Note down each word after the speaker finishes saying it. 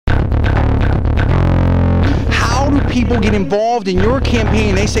people get involved in your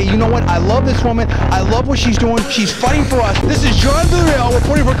campaign. They say, you know what, I love this woman, I love what she's doing, she's fighting for us. This is John Villarreal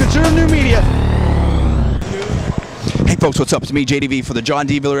reporting for Conservative New Media. Hey folks, what's up? It's me, JDV, for the John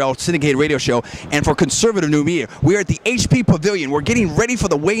D. Villarreal syndicated radio show and for Conservative New Media. We are at the HP Pavilion. We're getting ready for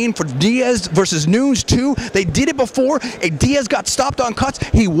the weigh-in for Diaz versus Nunes 2. They did it before. Diaz got stopped on cuts.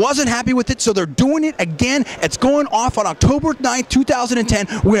 He wasn't happy with it, so they're doing it again. It's going off on October 9th, 2010.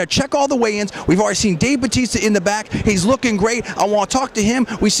 We're going to check all the weigh-ins. We've already seen Dave Bautista in the back. He's looking great. I want to talk to him.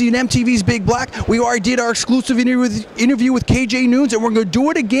 We've seen MTV's Big Black. We already did our exclusive interview with KJ Nunes, and we're going to do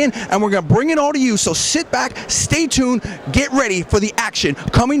it again, and we're going to bring it all to you. So sit back, stay tuned, get ready for the action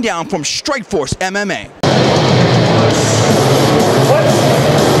coming down from StrikeForce MMA.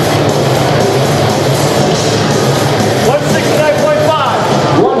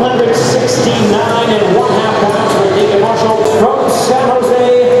 169.5. 169.5 pounds for David Marshall from San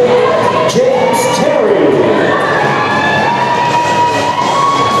Jose, James Terry.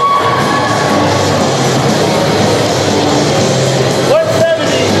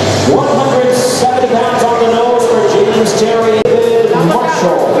 170 pounds on the nose for James Terry.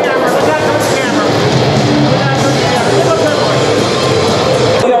 Marshall.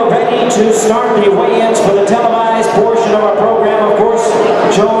 We are ready to start the weigh-ins for the televised portion of our program, of course,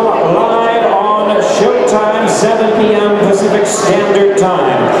 shown live on Showtime, 7 p.m. Pacific Standard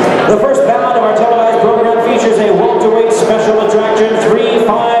Time. The first bout of our televised program features a welterweight special attraction, 3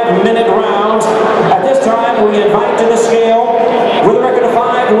 5-minute rounds. At this time, we invite to the scale, with a record of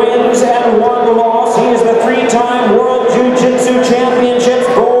 5 wins and 1 loss, he is the 3-time World Jiu-Jitsu Championships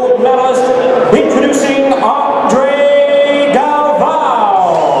gold medalist, introducing Andre Galvao.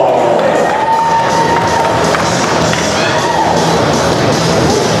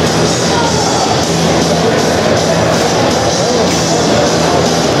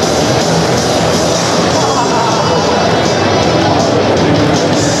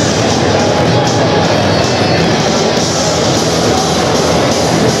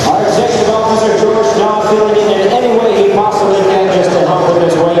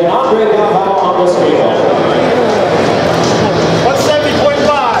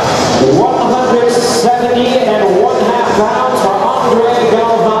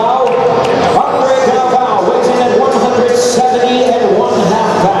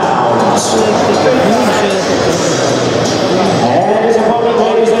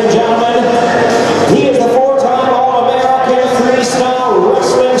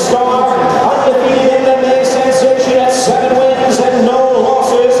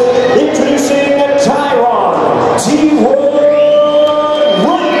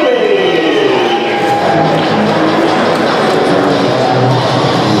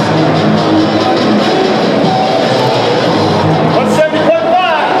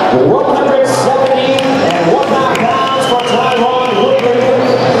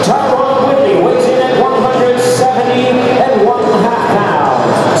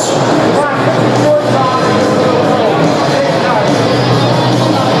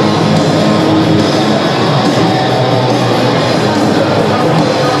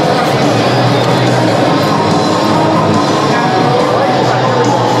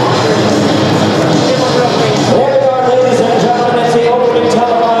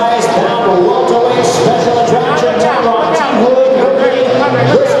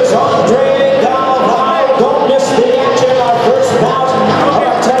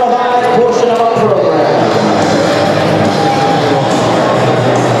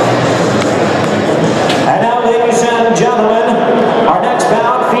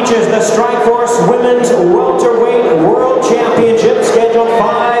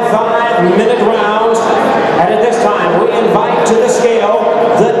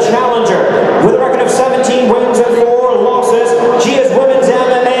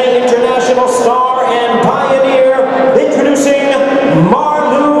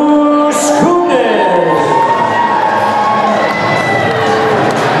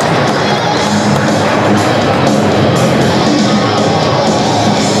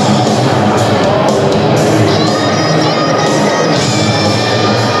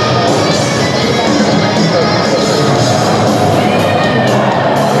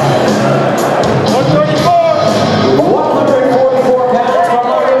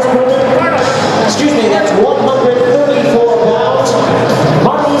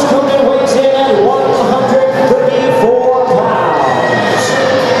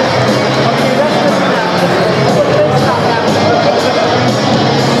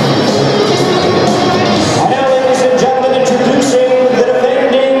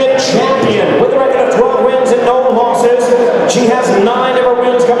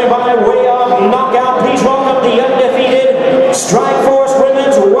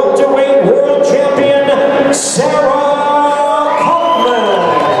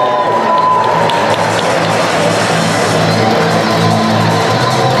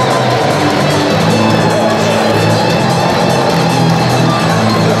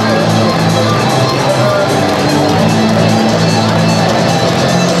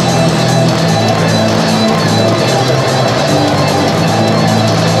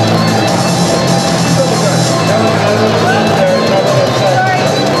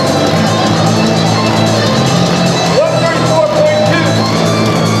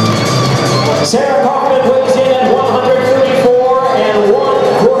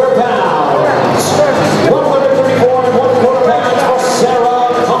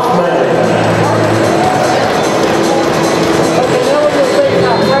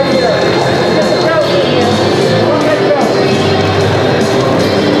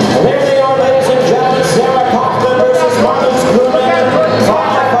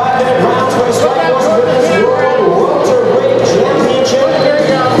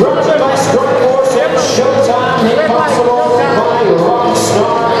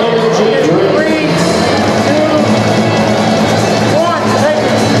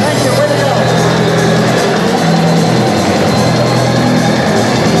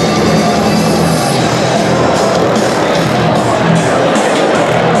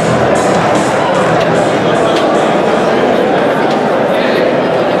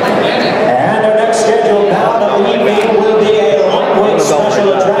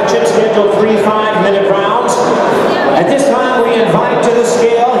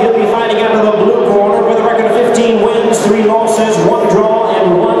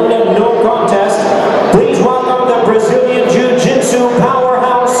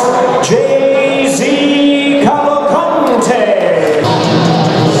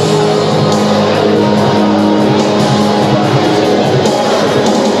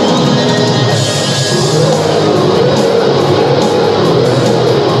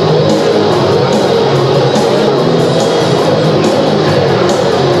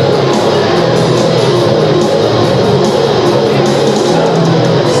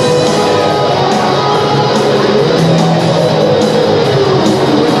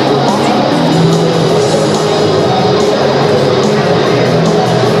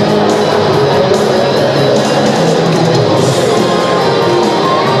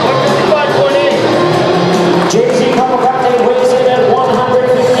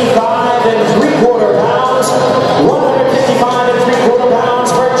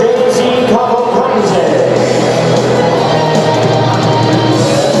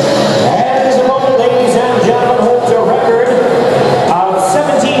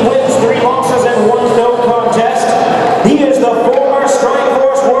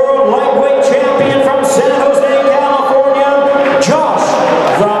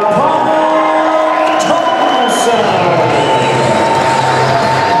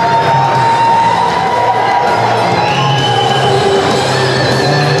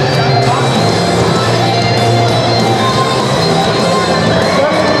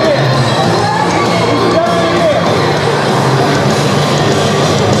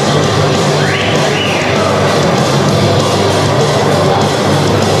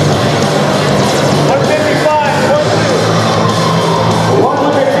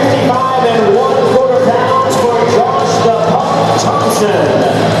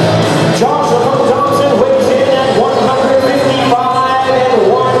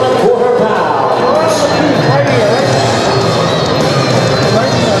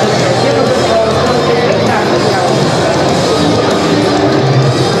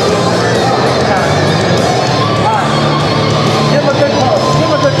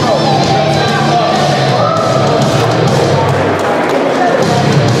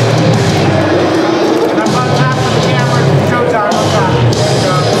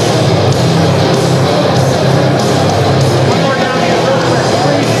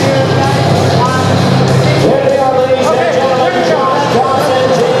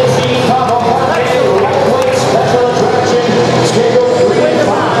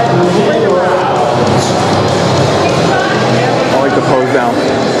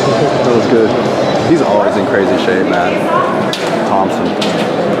 That was good. He's always in crazy shape, man. Thompson.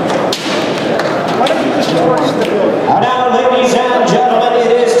 And now, ladies and gentlemen,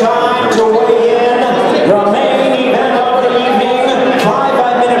 it is time to weigh in the main event of the evening.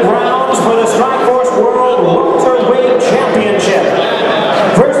 5-minute rounds for the StrikeForce World Welterweight Championship.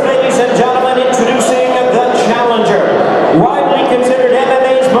 First, ladies and gentlemen, introducing the challenger. Widely considered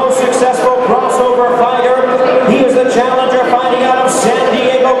MMA's most successful crossover fighter. He is the challenger fighting out of San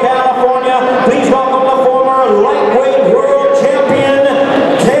Diego, California. Please welcome the former lightweight world champion,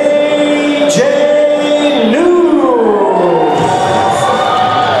 KJ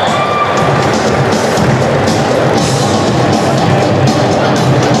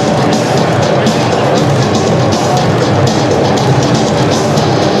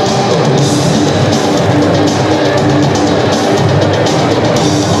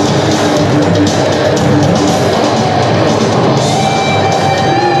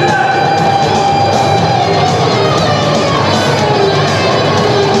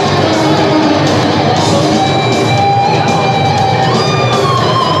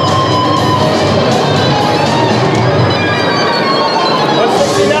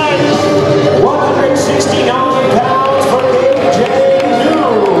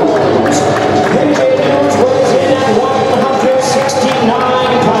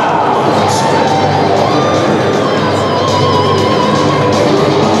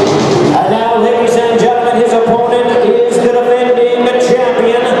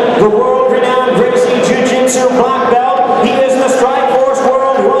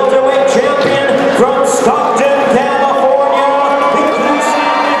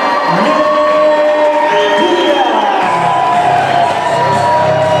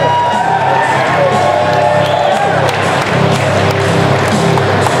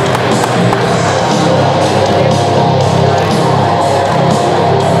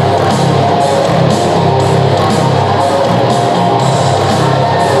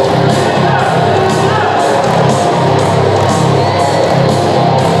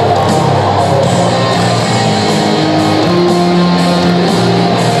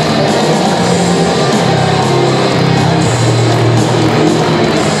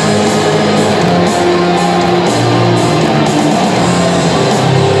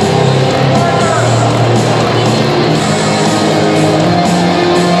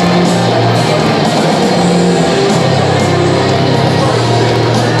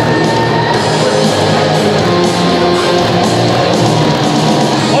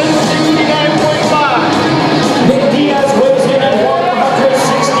Diaz weighs in at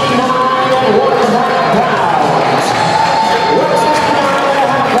 169.5 pounds.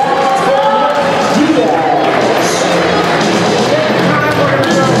 169.5 pounds for Diaz.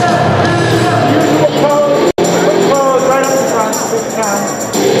 Close right up the front. Good time.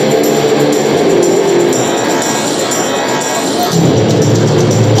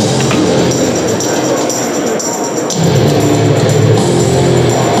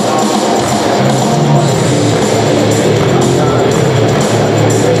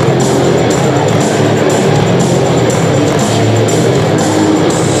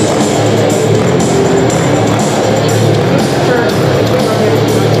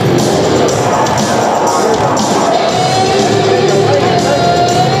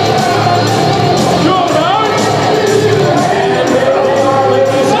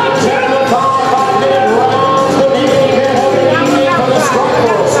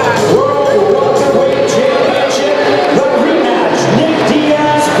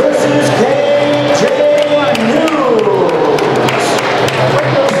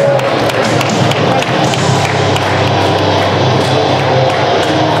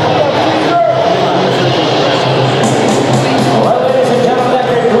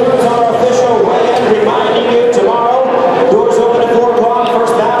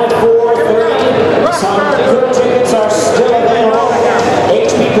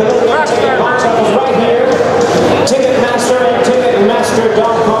 Ticketmaster and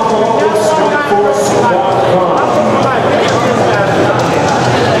Ticketmaster.com.